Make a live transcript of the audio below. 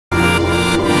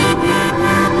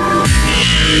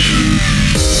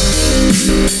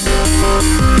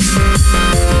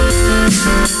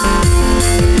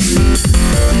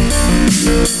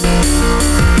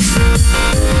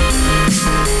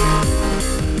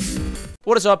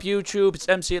What is up, YouTube? It's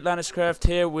MC AtlantisCraft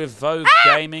here with Vogue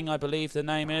Gaming, I believe the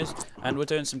name is, and we're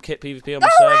doing some KitPVP on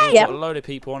the server. We've got a load of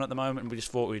people on at the moment, and we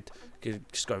just thought we'd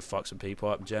just go fuck some people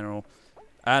up in general.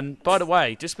 And by the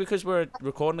way, just because we're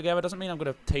recording together doesn't mean I'm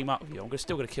going to team up with you. I'm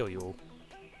still going to kill you all.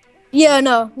 Yeah,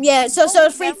 no. Yeah, so it's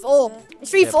 3-4.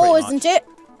 It's 3-4, isn't it?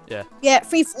 Yeah. Yeah,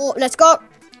 3-4. Let's go.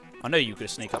 I knew you were going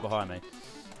to sneak up behind me.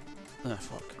 Oh,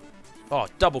 fuck. Oh,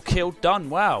 double kill done.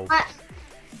 Wow.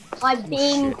 I'm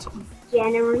being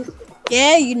generous.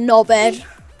 Yeah, you knobhead.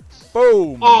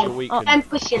 Boom. Hey, I'm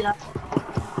pushing up.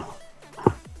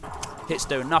 Hit's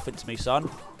doing nothing to me, son.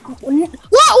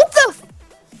 What the?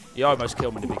 You almost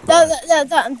killed me to be quiet.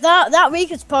 That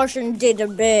weakest potion did a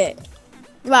bit.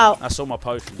 Well, that's all my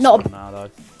potions not now,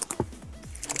 though.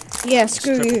 Yeah,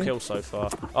 screw triple you. Kill so far.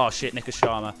 Oh shit,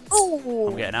 Nikashama.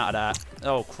 Oh. I'm getting out of that.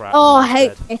 Oh crap. Oh, I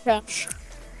hate Nick.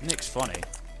 Nick's funny.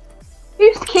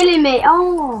 Who's killing me?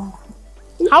 Oh.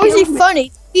 How is he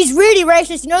funny? He's really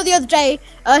racist. You know, the other day,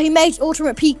 he made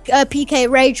Ultimate PK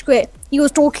Rage Quit. He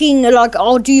was talking like,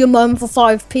 "I'll do your mum for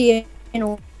 5p" and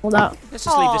all that. Let's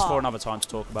just leave this for another time to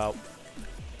talk about.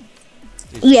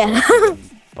 Yeah.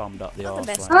 Bummed up the arse.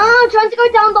 Right I'm trying to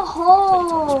go down the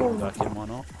hole. Back in, why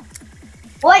not?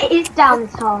 What is down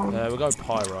this hole? We'll go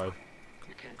Pyro.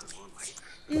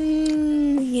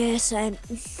 Yes, I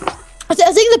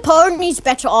think the Pyro needs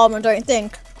better armor, don't you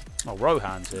think? Oh,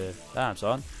 Rohan's here. Damn,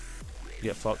 son. You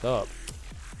get fucked up.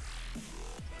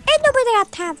 Ain't nobody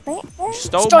got time for it. You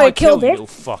stole my kill, you little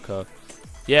fucker.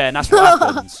 Yeah, and that's what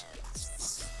happens.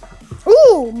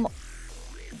 Ooh.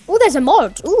 Oh, there's a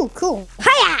mod. Ooh, cool.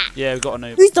 Hiya! Yeah, we've got a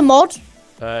new. Who's the mod?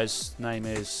 His name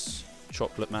is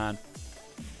Chocolate Man.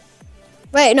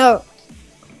 Wait, no.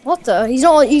 What the? He's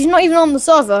not even on the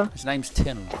server. His name's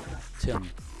Tin.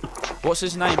 What's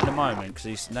his name at the moment? Because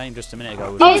his name just a minute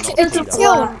ago was It's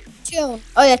Tiln.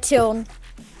 Oh yeah, Tiln.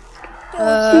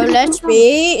 Let's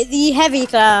be the heavy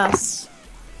class.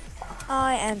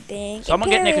 I am being Someone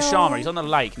get Imperial. Nikashama. He's on the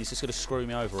lake and he's just going to screw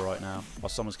me over right now while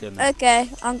someone's killing him. Okay,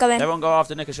 I'm going. Everyone go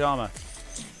after Nikashama.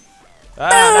 Ah,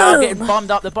 no, I'm getting bombed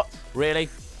up the butt. Really?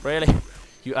 Really?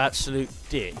 You absolute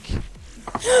dick.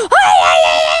 I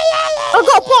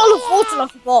got a bottle of water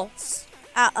like a boss.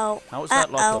 Uh-oh. How was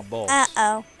that like a boss?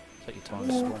 Uh-oh. Take your time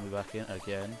to spawn me back in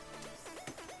again.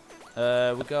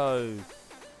 We go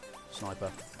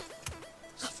Sniper.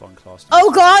 It's a fun class.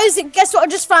 Oh guys, guess what I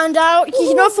just found out?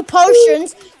 You know, for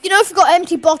potions, you know, if you've got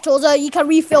empty bottles, you can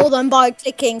refill them by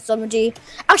clicking somebody.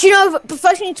 Actually, no, but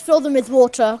first you need to fill them with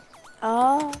water.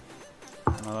 Oh.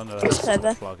 I don't know if that's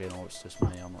a plug-in or it's just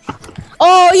me, I'm not sure.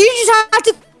 Oh, you just have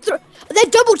to...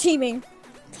 They're double teaming.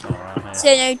 Right, So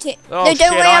no, oh, no,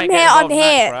 don't worry, I'm here, I'm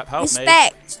here. Help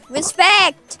Respect,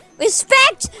 respect,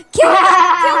 respect. Kill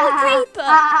the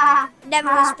creeper. Never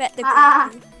respect the creeper.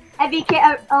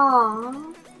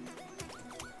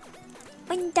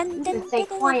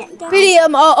 Billy,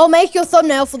 I'll make your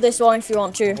thumbnail for this one if you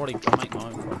want to. I'll make my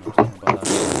own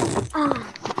thumbnail.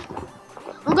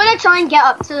 I'm gonna try and get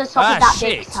up to the top of that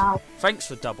big tower. Thanks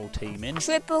for double teaming.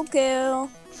 Triple kill.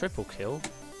 Triple kill?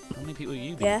 How many people have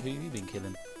you been? Who have you been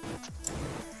killing?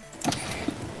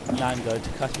 Now I'm going to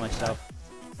cut myself.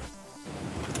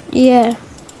 Yeah.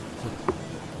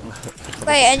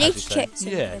 Wait, I need to check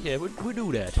something. Yeah, we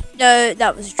do that. No,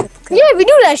 that was a triple kill. Yeah, we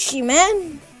do that shit,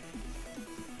 man.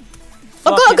 I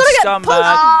gotta get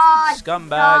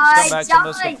Scumbag.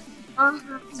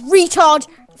 Retard.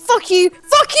 Fuck you.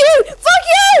 Fuck you. Fuck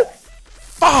you.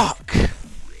 Fuck.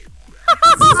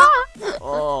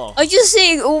 Oh. I just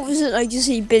see all of a sudden. I just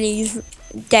see Billy's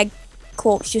dead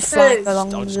corpse just flying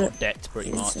along I just the. got decked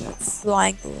pretty much.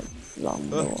 Flying along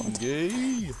the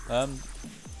water.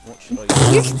 What should I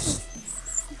use?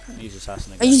 Use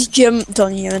assassin again. I just jumped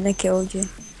on you and I killed you.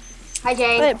 Hi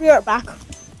Jay. Wait, be right back.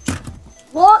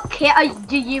 What kit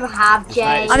do you have,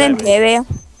 Jay? I'm Imperial.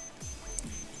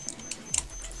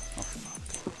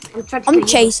 I'm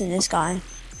chasing this guy.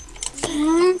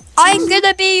 I'm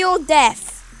gonna be your death.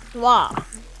 Wow.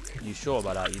 You sure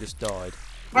about that? You just died.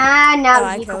 No,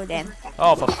 I killed him.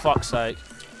 Oh, for fuck's sake.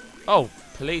 Oh,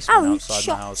 policeman outside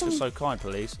my house. You're so kind,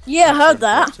 police. Yeah, I heard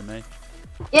that. To me.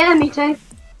 Yeah, me too.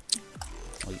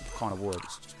 Well, you kind of would.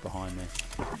 It's just behind me.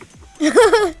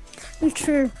 It's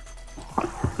true.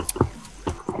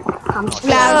 I'm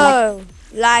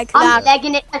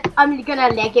legging it. I'm gonna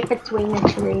leg it between the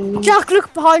trees. Jack,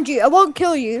 look behind you. I won't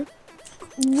kill you.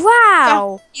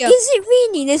 Wow. Yeah. Is it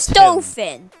really this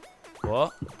dolphin?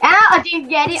 What? Ah, I didn't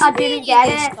get it. I didn't get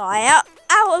This it. guy,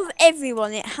 out of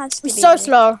everyone, it has to be. It's so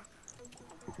slow.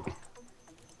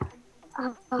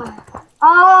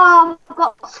 Oh, I've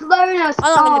got slowness.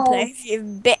 I'm not gonna play with you a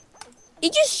bit. He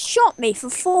just shot me for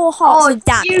 4 hearts of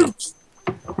damage.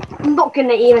 I'm not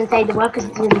gonna even say the word because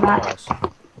it's really bad. Nice.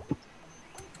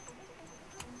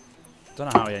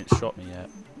 Don't know how he ain't shot me yet.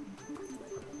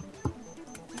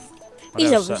 I He's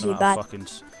get a certain obviously amount bad. of fucking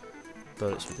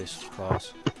bullets with this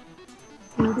class.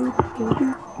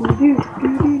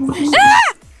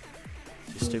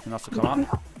 Is he stupid enough to come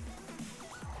up?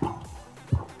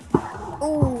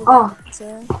 Ooh, Oh.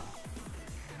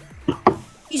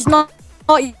 He's not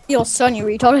your son, you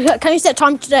retard. Can you set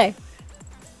time today?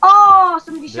 Oh,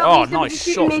 somebody shot Oh, me. Somebody nice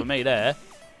shooting shot me. for me there.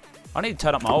 I need to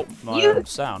turn up my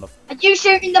sound. Are you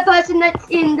shooting the person that's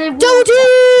in the Double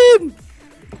team!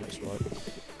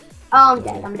 Oh, I'm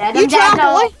dead. I'm dead. You I'm dead.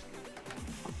 try, boy.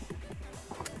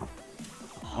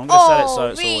 I'm gonna set it so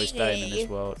it's Oh, always day in really? this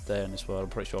world. Day in this world. I'm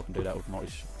pretty sure I can do that with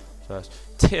Morty's first.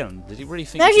 Tim, did he really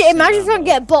think? Imagine if I can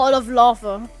get a bottle of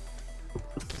lava.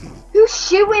 Who's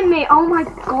shooting me? Oh my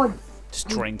god. Just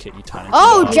drink it, you turn into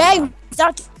Oh, lava. James,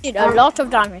 that did a lot of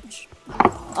damage.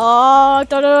 Oh,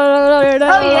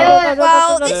 yeah.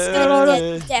 Well, this is gonna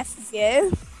be the death of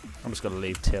you. I'm just gonna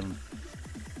leave Tim.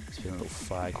 He's being a little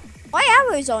fag. My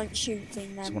arrows aren't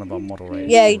shooting He's them. one of our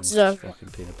moderators. Yeah, He's he's, just fucking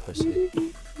being a pussy.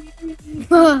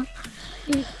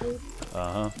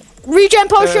 Regen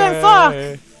potion,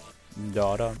 fuck!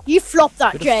 Da-da. You flopped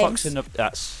that, Who the James. fuck's in the...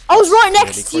 That's... I was right really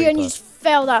next to you and you creeper. just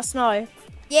fell that snow.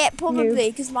 Yeah,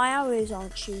 probably, because my arrows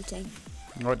aren't shooting.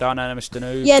 Right down there, Mr.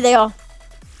 Noob. Yeah, they are.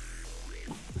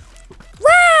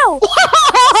 Wow!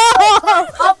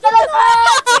 I'm gonna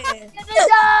die.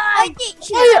 I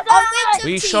literally, Will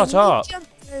you shut up? Jumped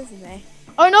over me.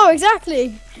 Oh no,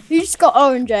 exactly. You just got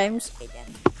Owen, James.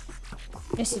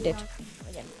 Yes, you did.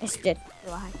 Yes, you did.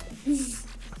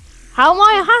 How am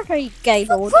I a hacker, you gay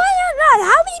For lord? crying out loud,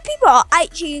 how many people are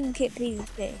actually in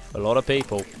KitPVP? A lot of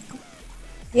people.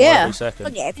 Yeah. Every second.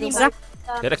 Not everyone.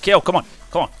 Exactly. Get a kill, come on.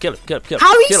 Come on, kill it, kill it, kill it. How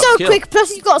are you kill it, so kill quick?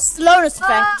 Plus, you've got a slowness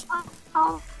effect.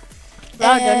 Oh.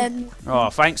 Well done. Oh,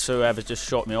 thanks whoever just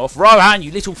shot me off. Rohan,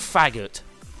 you little faggot.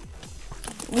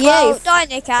 Yeah. Well, die,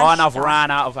 Nick Ash. I have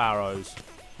ran out of arrows.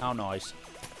 How nice.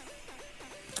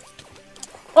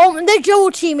 Oh, they're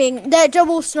double teaming. They're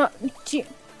double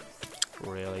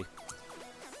Really?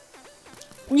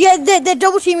 Yeah, they're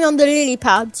double teaming on the lily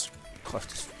pads. I've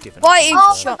just given Why up. you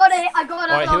Oh, shot? I got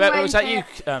it. Alright, whoever was that you,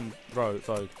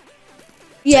 Vogue?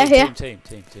 Yeah, team, yeah. Team.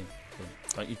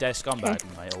 Don't you dare scumbag,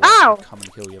 mate. Or Ow! I'll come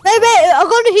and kill you. Wait, I'm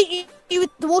going to hit you with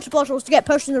the water bottles to get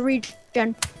pushed in the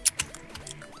regen.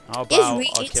 How about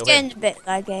It's I kill getting him? a bit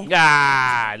laggy.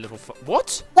 Ah, little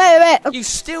what? Wait. You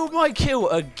steal my kill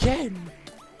again?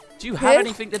 Do you have Who?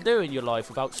 anything to do in your life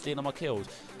without stealing my kills?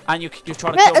 And you're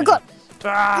trying to Wait, kill I me? got-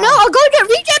 Ah! No, I gotta get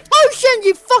regen potions,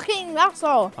 you fucking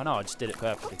asshole. I know, I just did it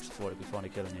purposely because I thought it'd be funny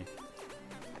killing you.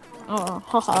 Oh,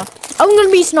 haha. I'm gonna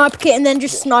be sniper kit and then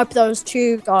just snipe those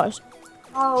two guys.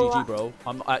 Oh, GG, bro.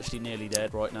 I'm actually nearly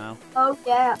dead right now. oh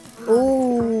yeah.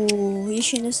 Ooh, you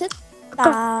shouldn't have said Oh,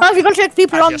 that. you're gonna check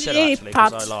people Actually, I on said the it lily actually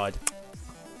because I pads. lied.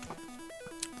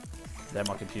 They're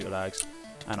my computer lags.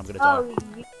 And I'm gonna die. Oh,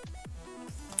 you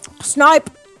Snipe.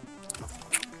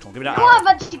 Come on, give me that know arrow. I've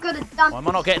actually got a dump. Why am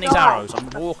I not getting these arrows? I'm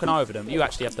walking over them. You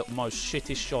actually have the most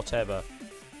shittest shot ever.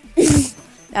 No,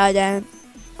 I don't.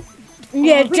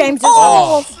 Yeah, James.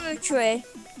 Oh, through a tree.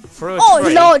 Through a Oh,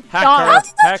 tree. Lord, Hacker. How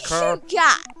did that Hacker. shoot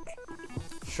Jack?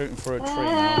 Shooting through a tree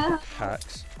now.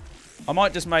 Hacks. I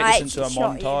might just make I this into a actually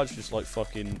shot you. montage, just like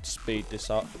fucking speed this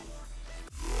up.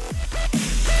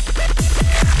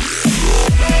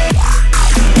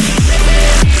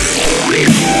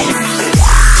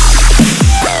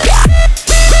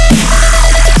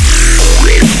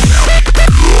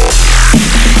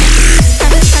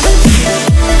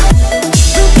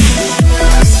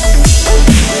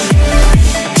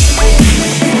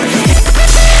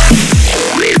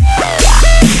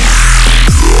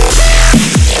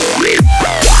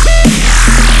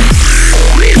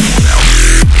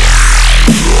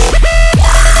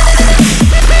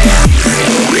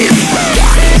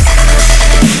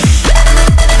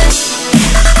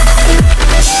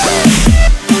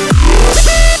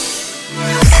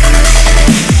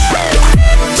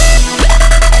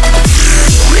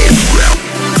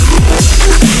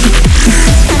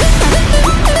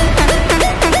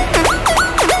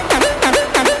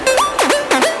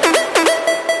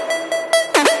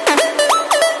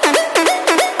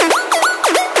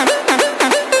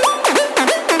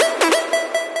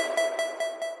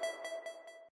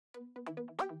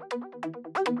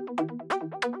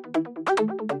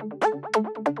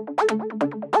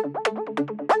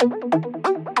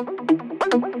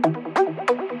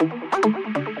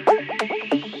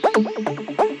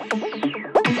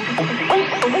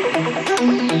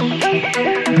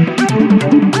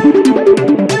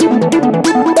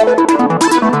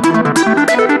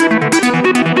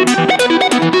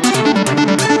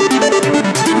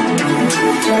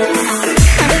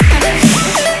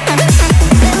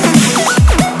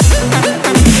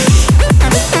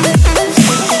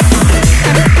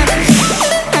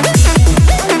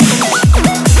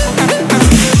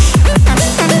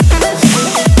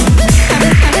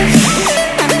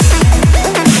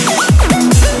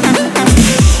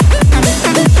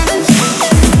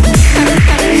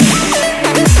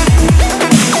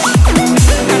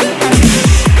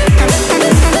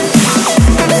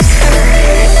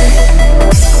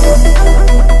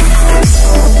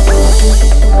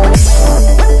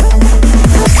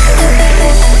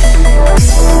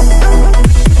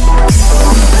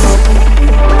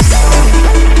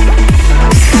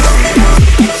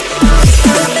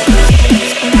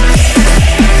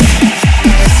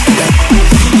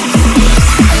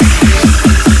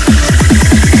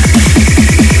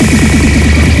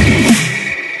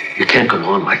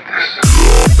 on like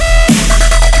this.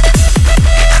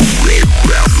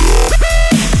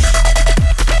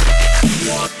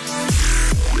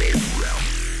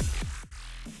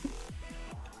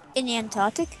 In the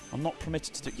Antarctic? I'm not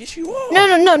permitted to do. Yes, you are.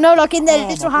 No, like in the Oh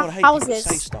little my God, I hate people that houses.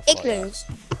 say stuff like Igloos.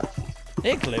 that.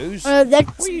 Igloos?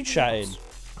 That's What are you chatting?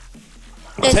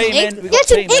 There's an Teaming. igloo. We've yeah, got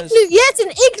it's an teamers. igloo. Yeah, it's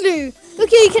an igloo. Look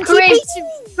here, you can Karim. TP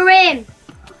to. Karim,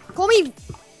 Call me.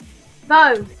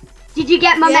 Bo, did you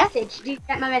get my Yeah? message? Did you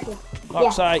get my message?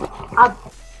 Fuck's sake.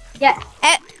 Yeah,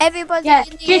 Everybody yeah. in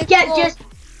the Just get, igloo.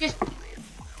 just.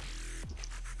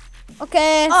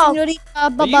 Okay, Oh. senorita, Are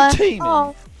bye you bye. teaming?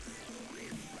 Oh.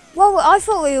 Well, I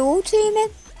thought we were all teaming.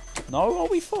 No, are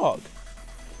we fuck?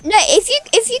 No, if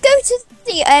you go to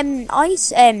the ice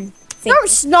thing. Don't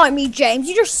snipe me, James.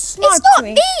 You just sniped It's not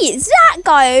me. me. It's that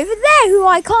guy over there who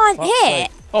I can't Fuck's hit.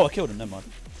 sake. Oh, I killed him. Never mind.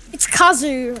 It's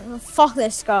Kazu. Oh, fuck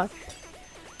this guy.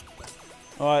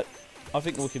 Alright. I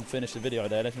think we can finish the video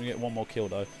there. Let's get one more kill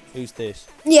though. Who's this?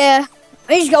 Yeah.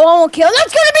 He's got one more kill.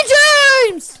 That's gonna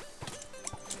be James!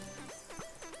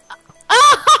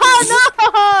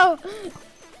 Oh no!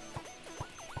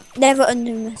 Never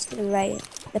underestimate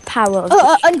the power of.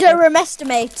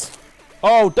 Underestimate.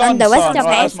 Oh, done, son. Underestimate.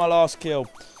 Right, that's my last kill.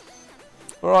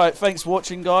 Alright, thanks for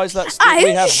watching, guys. That's Ah, we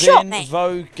who have shot Vin, me?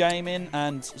 Vogue Gaming,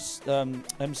 and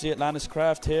MC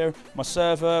MineCraft here. My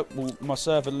server,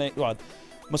 link, well,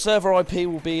 my server IP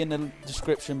will be in the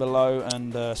description below,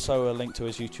 and so a link to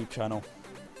his YouTube channel.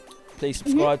 Please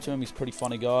subscribe to him. He's a pretty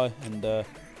funny guy, and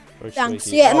very Thanks.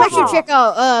 sweet. Yeah, and Oh, make sure cool. to check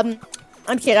out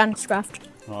MineCraft.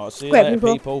 Alright, see you Great later,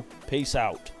 people. people. Peace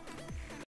out.